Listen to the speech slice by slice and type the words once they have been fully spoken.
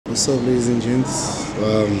What's up, ladies and gents?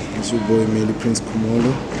 It's your boy Meli Prince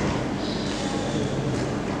Kumolo.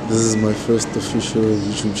 This is my first official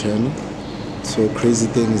YouTube channel. So crazy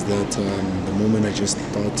thing is that the moment I just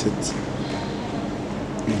started,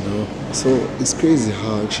 so it's crazy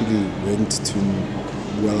how I actually went to,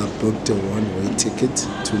 I booked a one-way ticket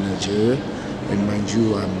to Nigeria, and mind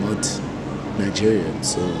you, I'm not Nigerian,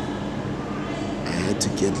 so I had to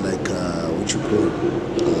get like a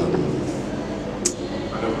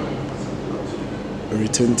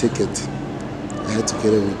return ticket. I had to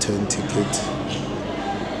get a return ticket,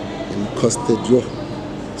 and it costed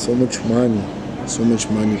so much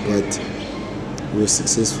money, but we were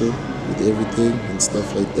successful with everything and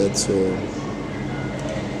stuff like that. So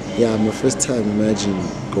yeah, my first time, imagine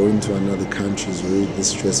going to another country is really this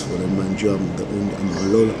stressful, and mind you, I'm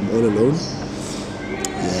all alone.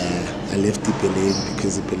 Yeah, I left Ipeleng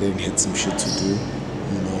because Ipeleng had some shit to do,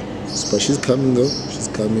 but she's coming though, she's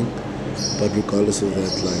coming. But regardless of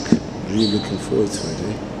that, like, I'm really looking forward to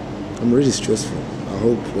it. I'm really stressful. I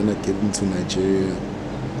hope when I get into Nigeria,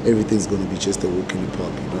 everything's gonna be just a walk in the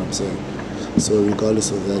park, you know what I'm saying? So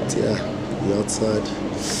regardless of that, yeah, we're outside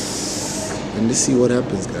and let's see what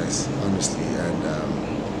happens, guys, honestly. And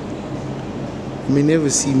you may never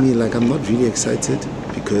see me, like, I'm not really excited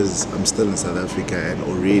because I'm still in South Africa and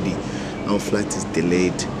already our flight is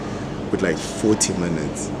delayed with like 40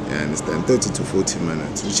 minutes, I understand, 30 to 40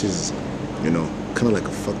 minutes, which is, kind of like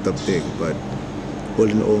a fucked up thing, but all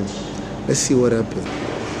in all, let's see what happens.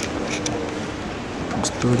 I'm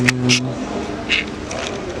starting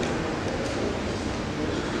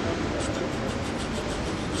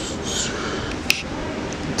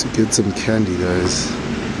to get some candy, guys,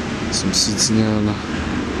 some sweets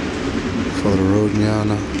for the road.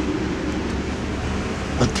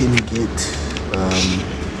 What can you get?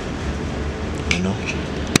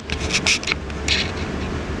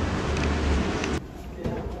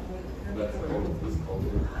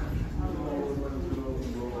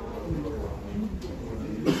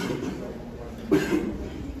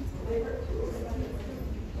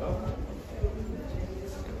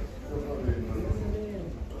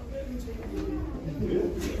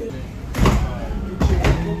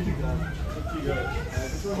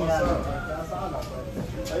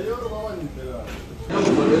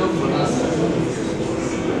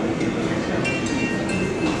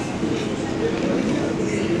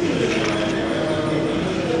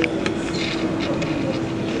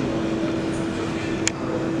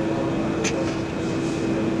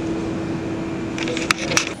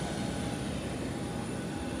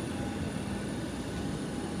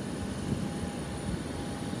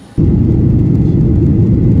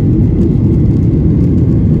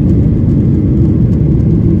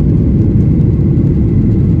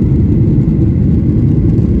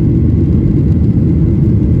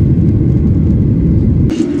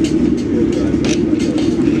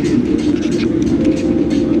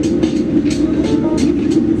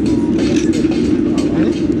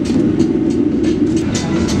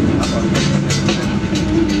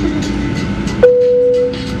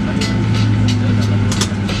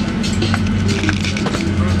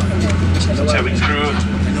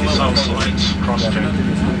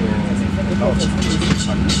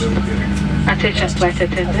 Attention flight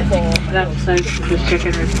attendant, that flight is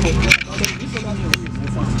checking report.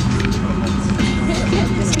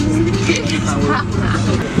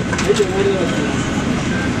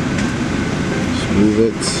 Move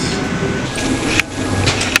it.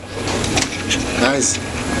 Guys,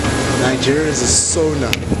 Nigeria is a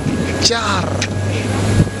sauna. Jar!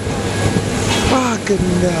 Fucking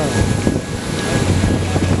hell.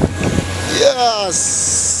 Yes!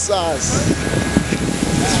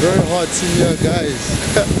 It's very hot in here, guys.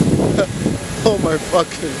 Oh my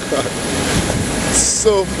fucking god. It's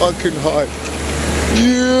so fucking hot.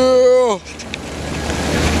 Yeah!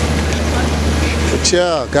 But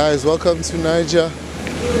yeah, guys, welcome to Niger.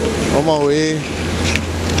 On my way,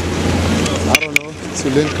 I don't know, to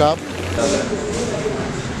link up.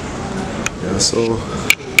 Yeah, so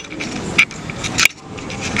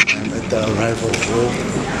I'm at the arrival floor.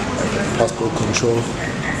 Passport control.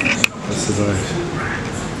 That's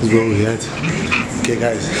where we at. Okay,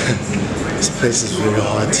 guys, this place is very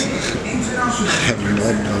hot. I'm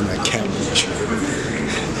not on my camera.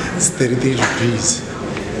 It's 33 degrees.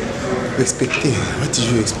 Expecting, what did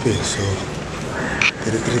you expect? So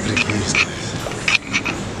 33 degrees, guys.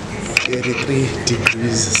 33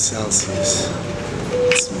 degrees Celsius.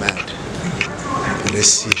 It's mad. But let's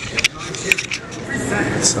see.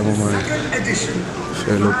 Some of my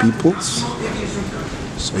fellow peoples.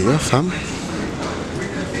 So yeah, fam,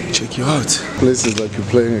 check you out. Places like you're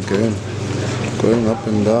playing a game. Going up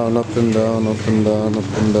and down, up and down, up and down,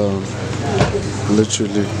 up and down.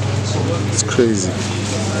 Literally. It's crazy.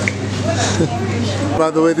 By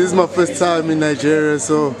the way, this is my first time in Nigeria,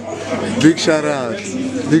 so big shout out.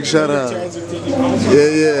 Big shout out.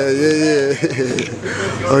 Yeah.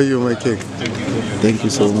 Oh, you my cake. Thank you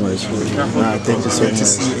so much. Thank you so much.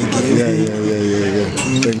 Yeah.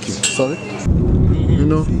 Thank you. Sorry? You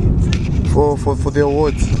know, for the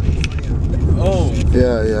awards. Oh.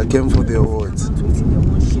 Yeah, I came for the awards.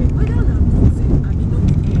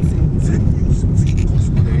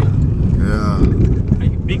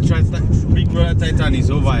 Big Brother Titan is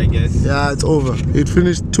over, I guess. Yeah, it's over. It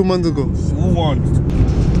finished 2 months ago. Who won?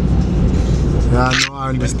 Yeah, no, I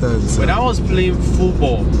understand. Sir. When I was playing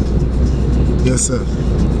football, yes, sir.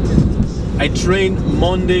 I trained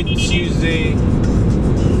Monday, Tuesday,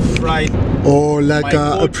 Friday. Oh, like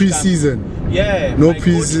a pre-season. Yeah, no my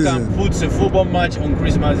pre-season. coach can put a football match on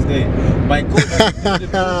Christmas Day. My coach can put the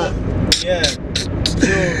football. Yeah. So,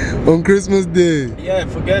 on Christmas Day. Yeah,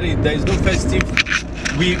 forget it. There is no festive.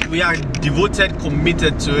 We are devoted,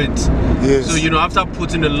 committed to it. Yes. So after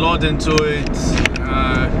putting a lot into it,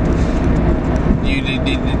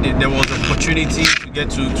 there was opportunity to get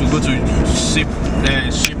to go to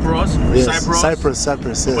Cyprus. Yes. Cyprus.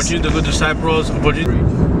 Yes. Opportunity to go to Cyprus. Opportunity.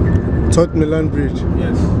 Tot Milan Bridge.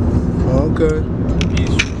 Yes. Okay.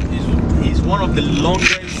 He's one of the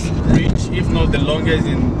longest bridge, if not the longest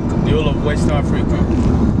in the whole of West Africa.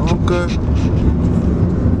 Okay.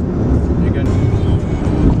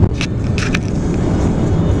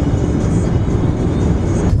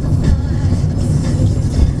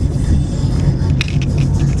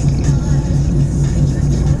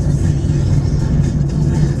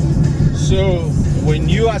 So, when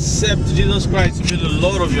you accept Jesus Christ to be the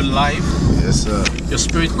Lord of your life, yes, sir, your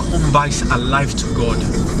spirit comes back alive to God.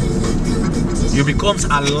 You becomes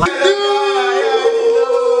alive. Let's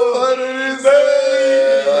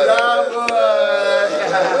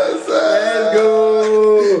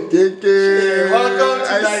go. Welcome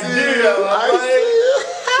to Nigeria.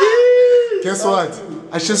 Guess what?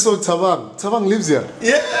 I just saw Tabang. Tabang lives here.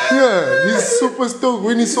 Yeah, he's super stoked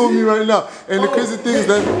when he saw me right now. And the crazy thing is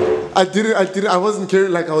that I wasn't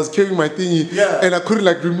carrying, like I was carrying my thingy, and I couldn't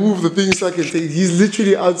like remove the thing so I can take. He's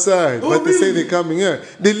literally outside, but they say they're coming here.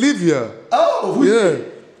 They live here. Oh,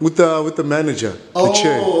 with the manager, the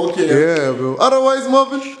chair. Okay. Yeah, bro. Otherwise,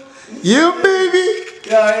 Marvin, yeah, baby.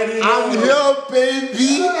 I'm here,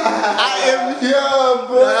 baby. I am here,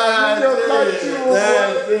 bro.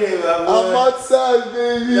 That's it, I'm outside,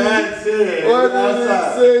 baby. That's it. What did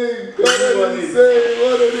he say?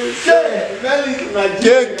 What did he say?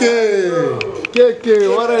 Keke,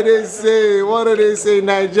 what did they say? What did they say,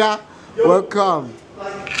 Niger? Welcome.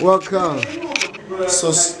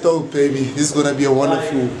 So stoked, baby. This is gonna be a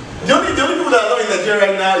wonderful. The only people that I know in Nigeria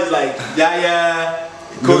right now is like Yaya,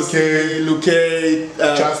 Kosi, Luke,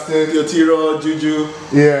 Justin, Yotiro, Juju.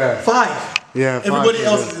 Yeah. 5. Yeah. Everybody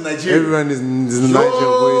else is in Nigeria. Everyone is in Nigeria,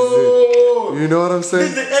 boys. You know what I'm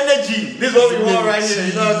saying? This is the energy. This is what we want right here.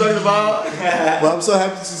 You know what I'm talking about? Well, I'm so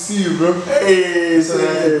happy to see you, bro. Hey, so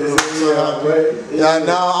happy. Yeah,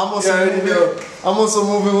 now I'm also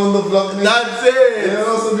moving on the vlog. That's it. Yeah,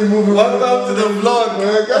 I'll also be moving. Welcome to the vlog.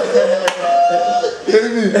 Get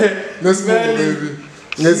me? Let's move, baby.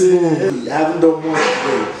 Let's move. I haven't done much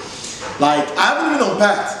today. Like, I haven't even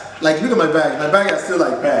unpacked. Like, look at my bag. My bag is still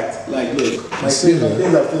like packed. Like, look. My things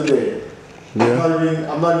are still there. Yeah.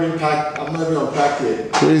 I'm not even packed. I'm not even unpacked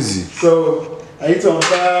yet. Crazy. So I need to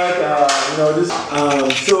unpack. This.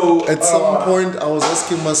 So at some point, I was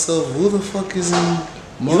asking myself, who the fuck is in?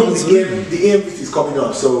 The EMVT is coming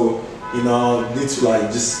up, so need to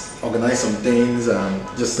like just organize some things and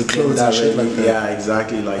just the clothes and shit like that. Yeah,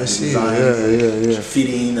 exactly. Like design, yeah.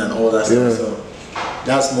 fitting and all that stuff. So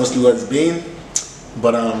that's mostly what it's been.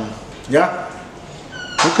 But yeah.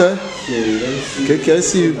 Okay. Okay, I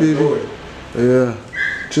see you, baby. Yeah.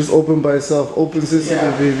 Just open by itself. Open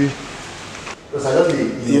system, baby. What's happening,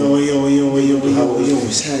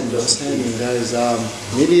 guys?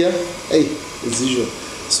 Media. Hey, it's usual.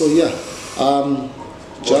 So yeah,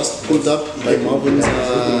 just pulled up by Marvin's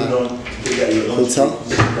hotel.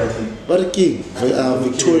 What a king,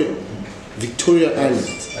 Victoria Island.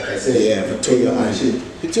 Like I said, yeah, Victoria Island.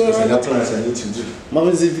 Victoria Island. That's what I need to do.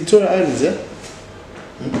 Marvin's in Victoria Island, yeah.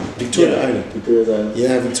 Victoria Island.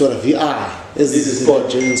 Yeah, Victoria. VR. This is what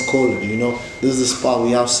Jalen's calling, This is the spot,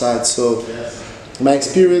 we outside. So my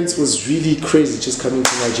experience was really crazy just coming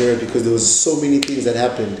to Nigeria because there was so many things that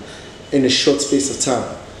happened in a short space of time.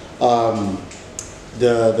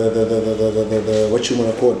 The what you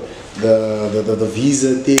wanna call it? The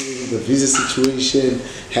visa thing, the visa situation.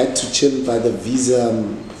 Had to chill by the visa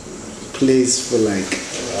place for like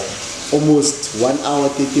almost 1 hour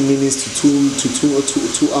 30 minutes to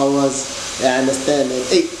 2 hours. Yeah, I understand. And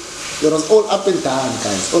hey, it was all up and down,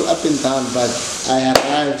 guys, all up and down. But I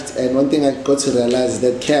arrived, and one thing I got to realize is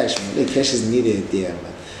that cash, man, the cash is needed there,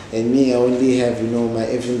 man. And me, I only have, you know, my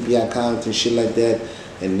FNB account and shit like that.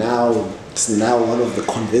 And now it's now one of the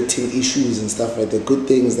converting issues and stuff like that. Good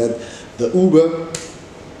thing is that the Uber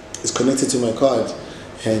is connected to my card,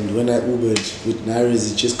 and when I Ubered with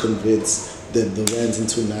Nairas, it just converts the rands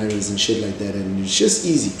into Nairas and shit like that, and it's just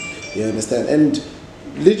easy. You understand? And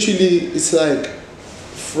literally, it's like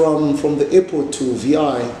from the airport to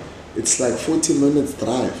VI, it's like 40 minutes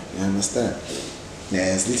drive. You understand?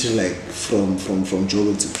 Yeah, it's literally like from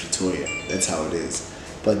Joburg to Pretoria. That's how it is.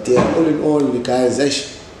 But yeah, all in all, guys,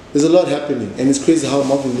 actually, there's a lot happening, and it's crazy how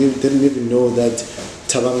Marvin didn't even know that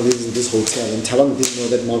Thabang lives in this hotel, and Thabang didn't know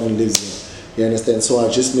that Marvin lives here. You understand? So I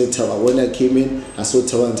just met Thabang. When I came in, I saw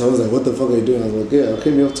Thabang, and Thabang was like, "What the fuck are you doing?" I was like, "Yeah, I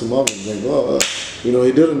came here to Marvin." He's like, "Oh, you know,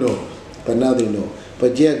 he didn't know, but now they know."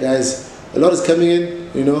 But yeah, guys, a lot is coming in.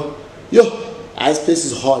 You know, yo, space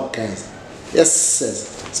is hot, guys. Yes,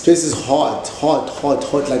 space is hot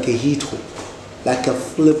like a heater, like a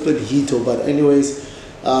flippin' heater. But anyways.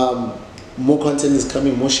 More content is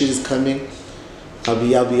coming, more shit is coming. I'll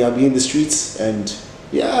be in the streets, and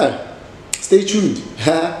yeah, stay tuned.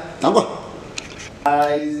 Yeah. No,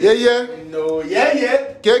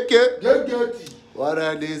 yeah. Get. What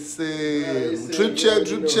are they saying? Drip check.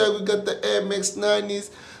 We got the Air Max 90s,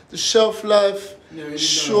 the Shelf Life,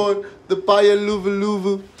 Sean, the Bayer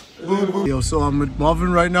Louva. Yo, so I'm with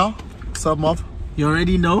Marvin right now. What's up, Marv? You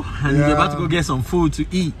already know, and we're about to go get some food to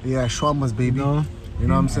eat. Yeah, shawarmas, baby. You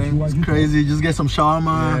know what I'm saying? It's crazy. Just get some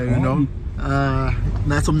shawarma. Yeah, you know.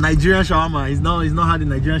 That's some Nigerian shawarma. He's not had the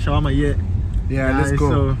Nigerian shawarma yet. Yeah, let's go.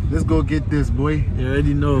 So, let's go get this, boy. You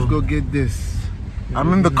already know. Let's go get this.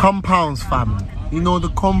 I'm in the compounds, fam. You know the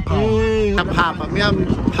compound. I'm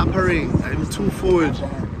peppering. I'm too forward.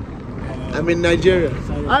 I'm in Nigeria.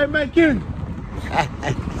 Hi, my king.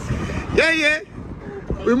 Yeah.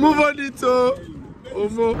 We move on into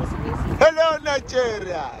Omo. Hello,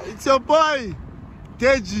 Nigeria. It's your boy,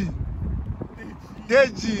 Deji.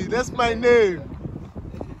 That's my name.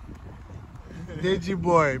 Deji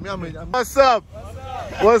boy.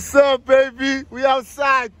 What's up, baby? We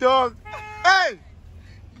outside, dog. Hey!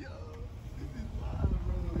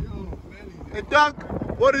 Hey, dog,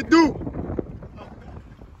 what it do?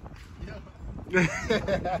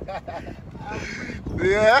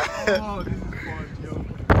 Yeah. Oh, this is fun, yo.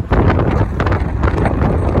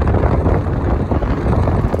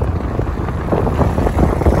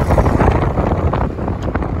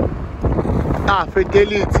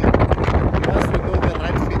 Fidelity. Once we know the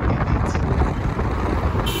right fidelity.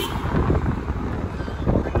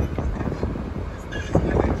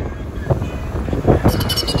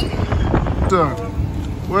 So,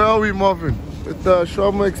 where are we, Marvin? With the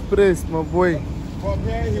Shawarma Express, my boy. From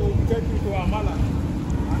here, he will take you to Amala.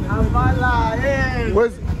 Amala, yeah.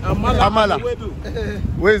 Where's Amala?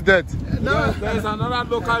 Where's that? No, there's another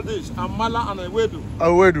local dish, Amala and Ewedu.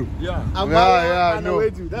 Ewedu. Yeah. Amala and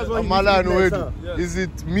Ewedu. That's what Amala and Ewedu. Yes. Is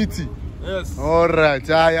it meaty? Yes. All right.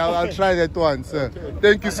 I'll try that one, sir. Okay.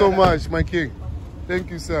 Thank you so much, my king. Thank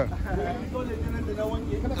you, sir.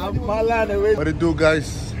 Amala and Ewedu. What it do,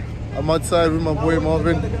 guys? I'm outside with my boy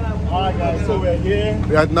Marvin. Alright, guys. So we're here.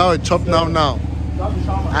 We are now at Chop Now.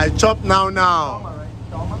 I chop now.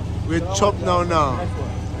 We chop now.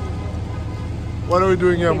 What are we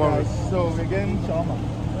doing here, Marvin? So we're getting shawarma.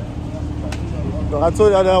 I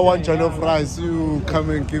told you I don't want jollof fries. You come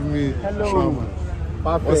and give me shawarma.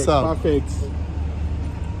 Perfect. What's up? Perfect.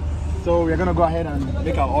 So we're gonna go ahead and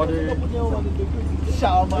make our order.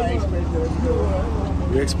 Shawarma Express.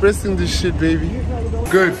 We're expressing this shit, baby.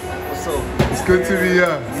 Good. What's up? It's good to be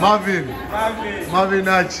here. Marvin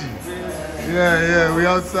Nachi. Yeah, we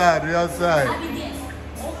outside.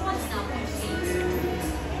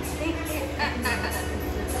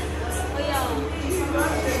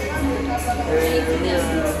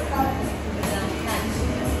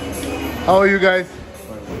 How are you guys?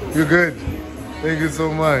 You're good. Thank you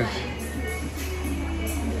so much.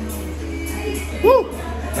 Woo!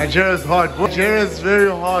 Nigeria's hot. Nigeria's very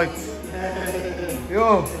hot.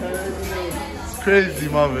 Yo, it's crazy,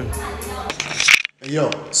 Marvin. Yo,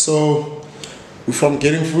 so we're from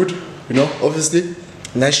Getting Food, you know, obviously.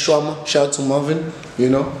 Nice shawarma. Shout out to Marvin, you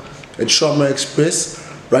know, at Shawarma Express.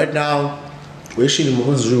 Right now, we're actually in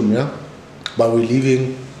Marvin's room, yeah? But we're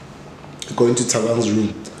leaving, going to Thabang's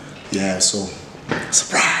room. Yeah, so,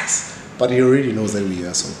 surprise. But he already knows that we're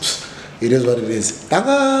here, so It is what it is.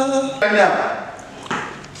 Tanga! Right now.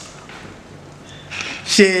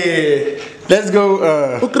 Shit. Let's go.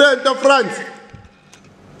 Ukrenta France.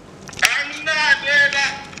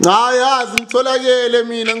 Hayi ngitholakele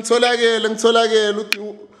mina ngitholakele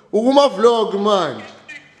ukuma vlog man.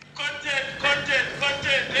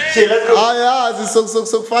 Shit, let's go. Hayi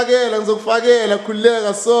ngizokufakela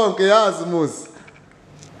khuleka sonke yazi muzi.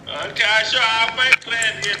 Okay, sure, I'll pay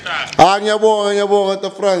clean Ngiyabonga ta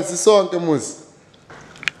France sonke muzi.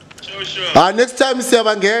 Sure. Next time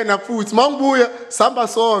siyabangena futhi mangibuya samba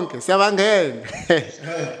sonke siyabangena.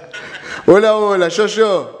 Hola sure.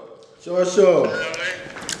 Sure.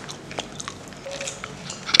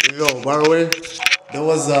 Yo, by the way, that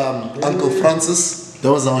was Uncle Francis.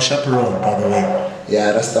 That was our chaperone, by the way.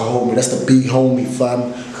 Yeah, that's the homie. That's the big homie,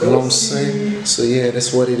 fam. You know what I'm saying? So yeah,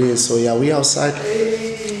 that's what it is. So yeah, we outside.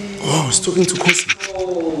 Oh, he's talking to Kosi.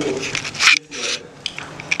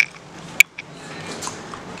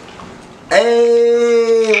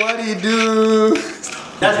 Hey, what do you do?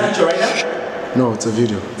 That's a picture right now? No, it's a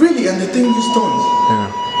video. Really? And the thing just turns?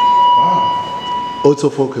 Yeah. Wow.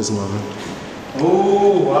 Autofocus, man.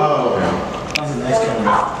 Oh, wow. Yeah. That's a nice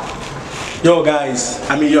camera. Yo, guys,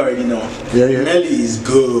 I mean, you already know. Yeah. Melly is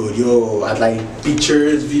good, yo. I like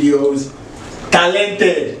pictures, videos.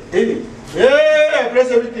 Talented. Yeah, press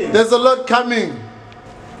everything. There's a lot coming.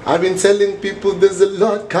 I've been telling people there's a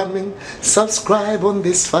lot coming. Subscribe on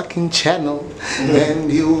this fucking channel and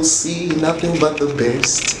you'll see nothing but the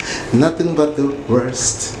best. Nothing but the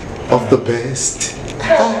worst of the best.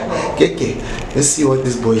 Okay. Let's see what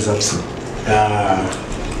this boy is up to.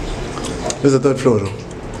 There's a third floor though.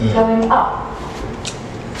 Coming up.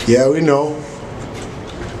 Yeah, we know.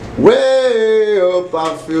 Way up,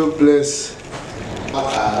 I feel blessed.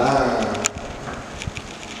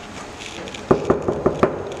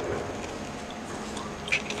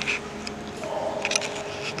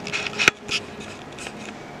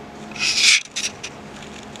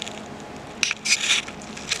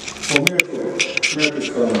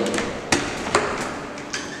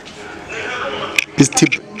 It's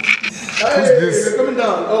tip. Who's this? We're coming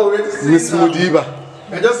down. Oh, we're just seeing Miss Mudiba.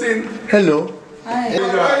 We're just seeing. Hello. Hi.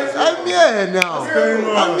 I'm here now.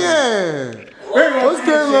 I'm here. What's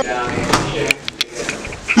going on?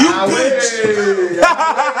 You bitch!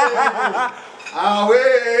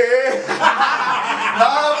 Away!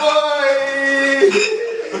 boy!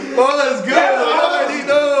 Oh, that's good. I already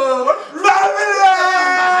know.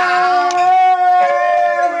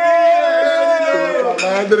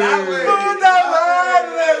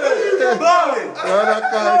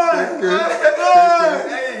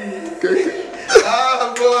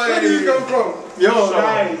 Boy. Where did you come from? Yo,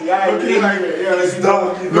 guys. Looking like it. Yeah, let's go.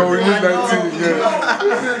 No, we need 19. Yeah.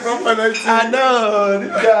 I know,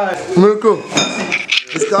 this guy. Mirko,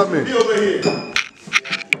 it's coming. Be over here.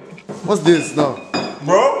 What's this now?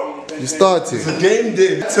 Bro, You started. game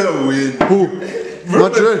day to win. Who?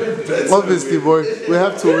 Madrid. Obviously, boy. We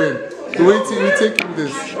have to win. We're taking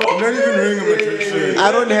this. I'm not even wearing a Madrid shirt.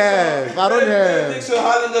 I don't have.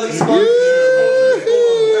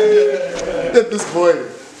 Get this boy.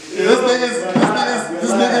 This nigga is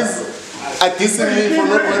dissing me for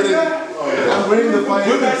not wearing. I'm wearing the fire.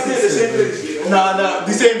 Nah,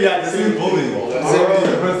 the same building.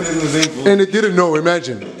 And they didn't know,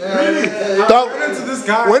 imagine. Dog,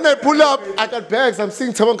 when I pull up, I got bags. I'm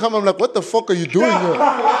seeing someone come. I'm like, what the fuck are you doing here?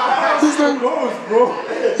 He's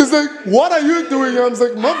like, what are you doing here? I'm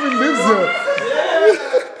like, Marvin lives here.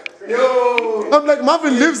 I'm like,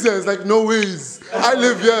 Marvin lives here. It's like, no ways. I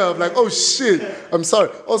live here. I'm like, oh shit. I'm sorry.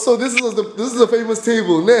 Also, this is a famous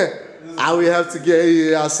table, nah. We have to get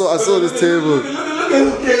here. I saw this table.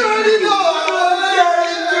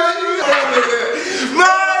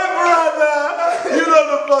 My brother, you know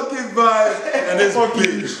the fucking vibe. And it's fuck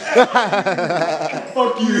you.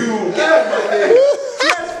 Fuck you.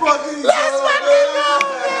 Let's fucking go.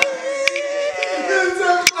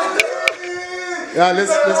 Yeah,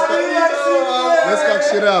 let's fuck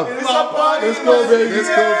shit up. Let's go, baby.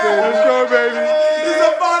 It's a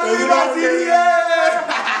party.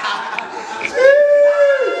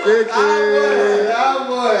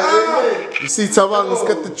 You see, Tawang, let's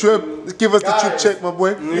get the trip. Let's give us the trip check, my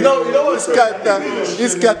boy. You know what?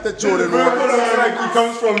 He's got the Jordan Mirko one. looks like he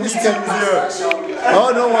comes from these teams here.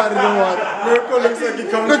 Oh, no one. Mirko looks like he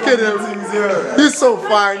comes Look from at him. these teams here. He's so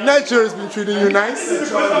fine. Nigeria's been treating you nice.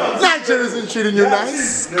 Nigeria's been treating you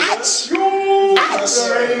nice. What's the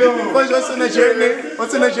Nigerian name?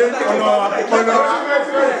 What's the Nigerian name?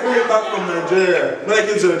 Back from Nigeria. Like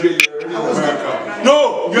it's Nigeria.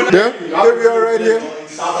 No, Yeah? Here we are right here.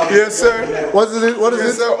 Yes, sir. What is it? What is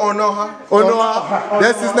it? Sir, Onoha. Onoha.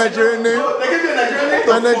 That's his Nigerian name. They give me a Nigerian name.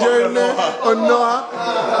 A Nigerian name. Onoha.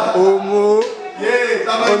 Omo. Yeah,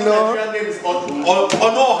 Nigerian name is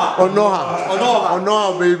Onoha.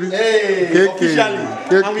 Onoha, baby. Hey, officially.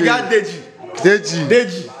 And we got Deji.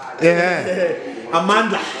 Deji. Yeah.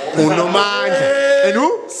 Amanda. Unomanda. And who?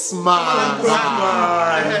 Smagaliso.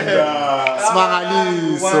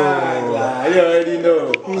 You already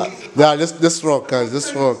know. Yeah, let's rock, guys.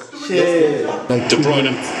 Let's rock. De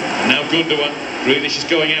Bruyne. Now Gundogan. Grealish is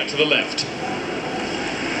going out to the left.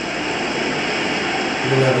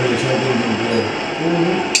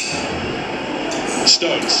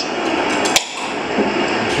 Stones.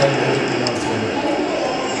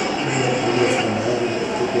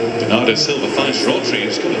 Bernardo Silva finds Rodri.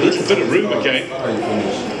 He's got a little bit of room again.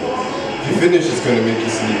 The finish is going to make you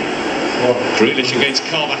sleep. Grealish against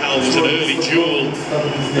Carvajal was an early duel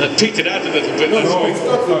that petered out a little bit. No, it's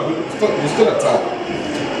still a tie.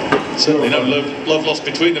 Certainly no love lost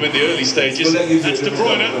between them in the early stages. That's De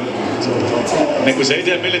Bruyne. And it was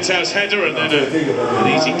Eder Militao's header and then an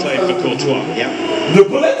easy claim for Courtois. Yeah. The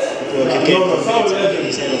bullet? Again,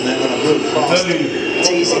 his head on that one, a real fast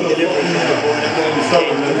teasing delivery from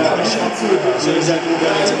De Bruyne. So he's able to go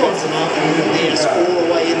into Benzema and Diaz all the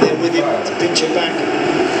way in there with him to pinch it back.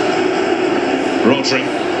 Rodri.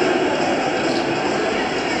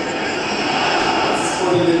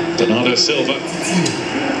 Bernardo Silva.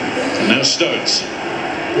 And now Stones.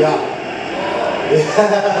 Yeah,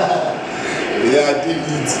 I did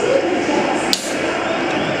eat.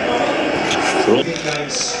 Big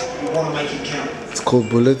games, you want to make it count. It's called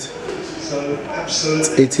Bullet. So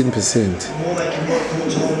absolutely. It's 18%. The more they can work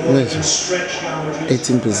towards more, the more they can stretch Real Madrid.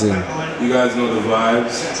 18%. You guys know the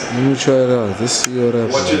vibes. Let me try it out. Let's see what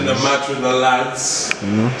happens. Watching the match with the lads.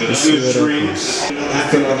 You know? The Let's see good what streams.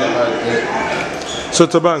 So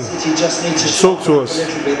Tabang, You just need to talk to us. a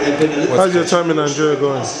little bit. They've been a little How's your time in Nigeria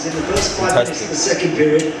going? in the first 5 minutes of the second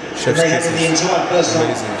period. Chef's They had in the entire first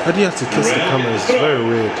half. How do you have to kiss the camera? It's very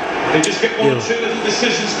weird. They just get one or two little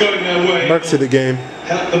decisions going their way. Back to the game.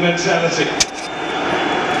 Help the mentality.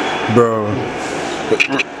 Bro.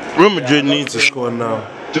 Real Madrid needs to score now.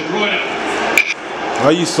 De Bruyne.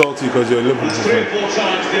 Are you salty because you're a Liverpool That's 3 or fan? 4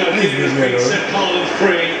 times the idea has been set Haaland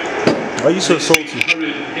free. Are you so salty?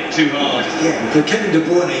 Hurried and hit too hard. Yeah, for Kevin De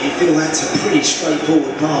Bruyne, you feel that's a pretty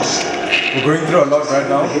straightforward pass. We're going through a lot right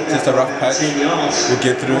now, just a rough patch. 10 yards. We'll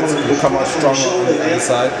get through it, we'll come out stronger on the other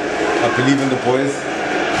side. I believe in the boys.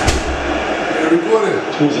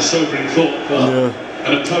 It was a sobering thought for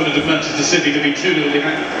an opponent of Manchester City to be 2-0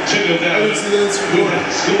 down. Who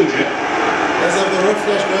hadn't scored yet? Let's have the red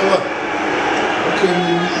flash go over.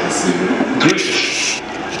 Grealish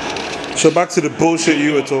So back to the bullshit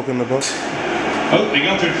you were talking about. opening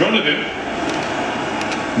up in front of him.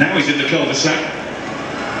 Now he's in the cul-de-sac.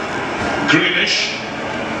 Grealish.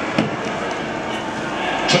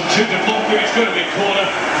 Took 2 to Fonku, it's going to be corner.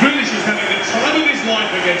 Grealish is having the time of his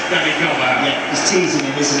life against Danny Carvajal. Yeah, he's teasing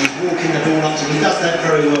him, isn't he? He's walking the ball up to him. He does that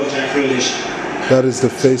very well, Jack Grealish. That is the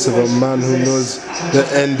face of a man who knows the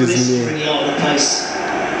end is near. Really on the pace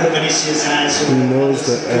that Vinicius has. He knows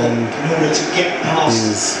the end in order to get past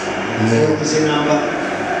is the near. opposite number.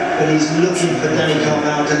 But he's looking for Danny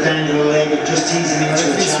Carvajal to dangle a leg and just tease him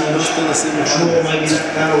into a challenge. Draw maybe that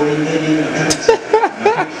foul, he didn't even penalty.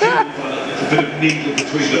 A bit of needle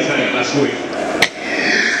between the tail last week.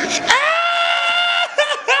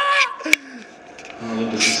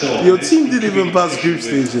 Your team didn't even pass group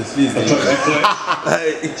stages. Are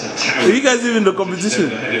you guys even in the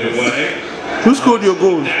competition? Who scored your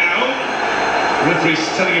goals? Referee's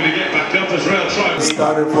telling him to get back up as Real try.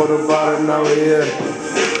 Started from the bottom, now we're here.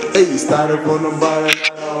 Hey, started from the bottom,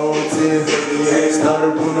 now the whole team.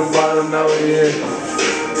 Started from the bottom, now we're here.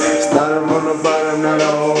 Started from the bottom, now the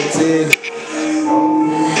whole team.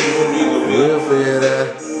 Real for that.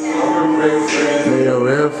 Where your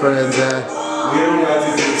real friends at?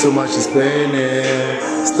 Too much explaining.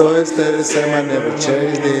 Story stay the same, I never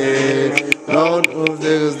changed it. Lone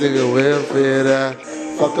niggas, nigga, real for that.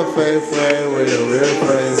 Fuck a fake friend, where your real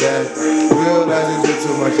friends at? Real life do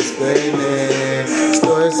too much explaining.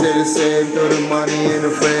 Story stay the same, throw the money in the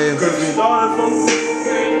frame.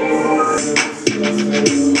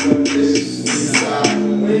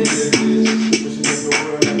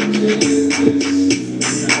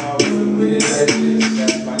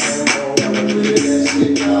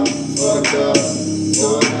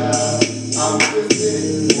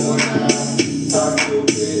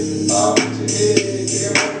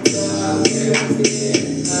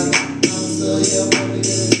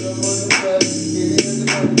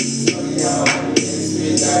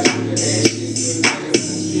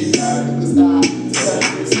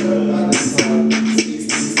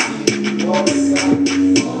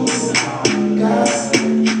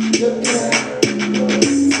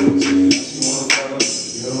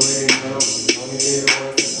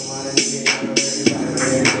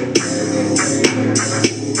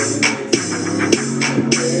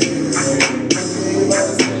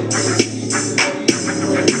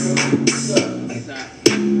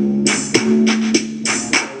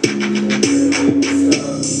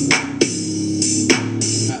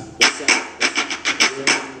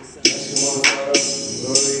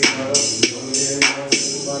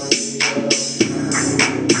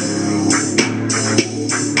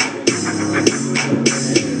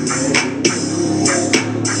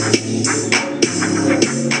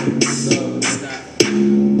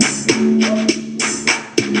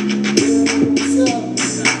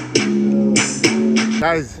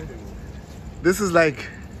 Guys, this is like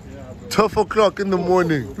 12 o'clock in the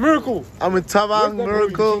morning. Miracle. I'm in Tabang,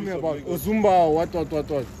 Miracle, Ozumba, what?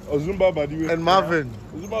 Ozumba Badiwe. and Marvin.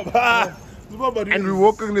 And we're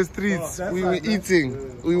walking the streets. We were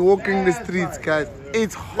eating. We're walking the streets, guys.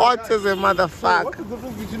 It's hot as a motherfucker. What's the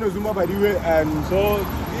difference between Ozumba Badiwe and so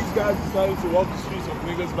these guys decided to walk the streets of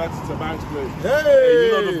niggas back to Tabang's place? Hey,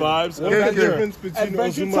 you know the vibes. What's the difference between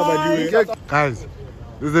Ozumba Badiwe? Guys,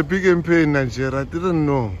 there's a Pick n Pay in Nigeria. I didn't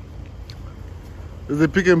know. There's a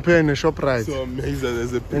Pick n Pay in a ShopRite. So amazing.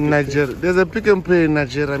 There's a Pick in Nigeria. There's a Pick n Pay in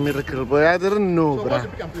Nigeria, Miracle Boy. I didn't know, So bruh. what's a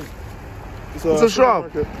Pick n Pay? It's a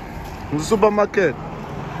shop. It's a supermarket.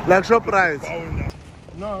 Like ShopRite.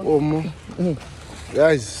 No.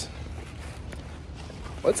 Guys.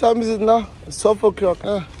 What time is it now? It's 12 o'clock,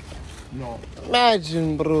 huh? No.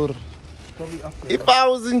 Imagine, bro. If I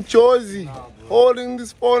was in Jersey, holding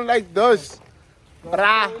this phone like this,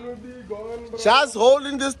 bruh. Just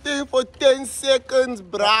holding this thing for 10 seconds,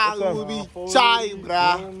 bruh. It will be chai,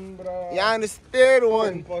 bruh. You understand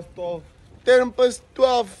one? 10 past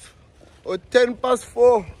 12 or 10 past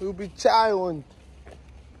 4, it will be chai one.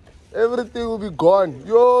 Everything will be gone.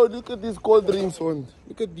 Yo, look at these cold drinks one.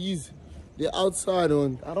 Look at these. They're outside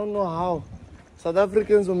one. I don't know how. South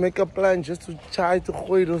Africans will make a plan just to try to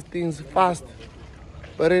hold those things fast.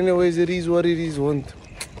 But anyways, it is what it is one.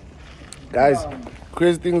 Guys,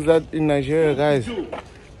 crazy things that in Nigeria, guys.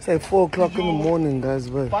 It's like 4 o'clock in the morning, guys.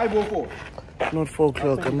 But 5:04. not 4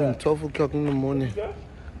 o'clock. I mean 12 o'clock in the morning.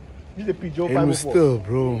 He's a Pigeon And we 5:04. still,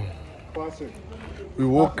 bro. We're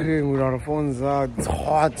walking with our phones out. It's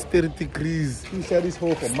hot, 30 degrees. He said this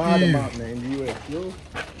whole for mad amount, man, in the US. Yo.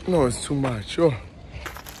 No, it's too much. Yo.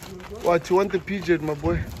 What, you want the PJ, my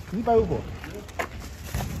boy? He 5:04.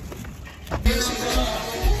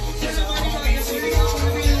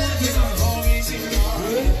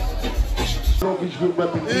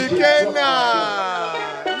 Ikena!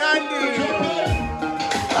 Nandi!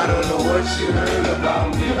 I don't know what you heard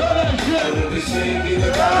about me. But if you singing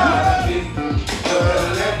about me,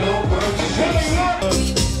 let no word to say.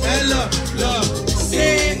 Hello, love,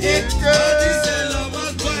 say it, girl. This is love, my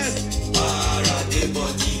boy. Para the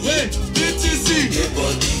body. Wait, BTC. The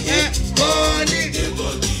body. Yeah, body. The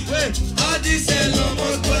body. Wait, all this is love,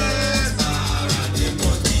 my boy. Para the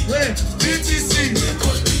body. Wait, BTC. The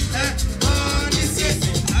body. All this is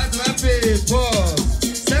as my people.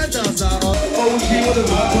 Send us out. OG, what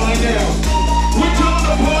is up right now? We're doing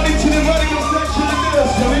a party to the radio section of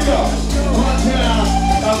this. Here we go. Right now.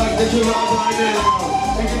 I like that you rock right now.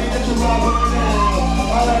 Hey, give me that you rock right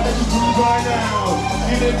now. I like that you groove right now.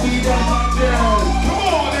 Give it beat that right down.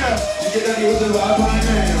 Come on now. You get that with the rock right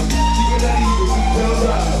now.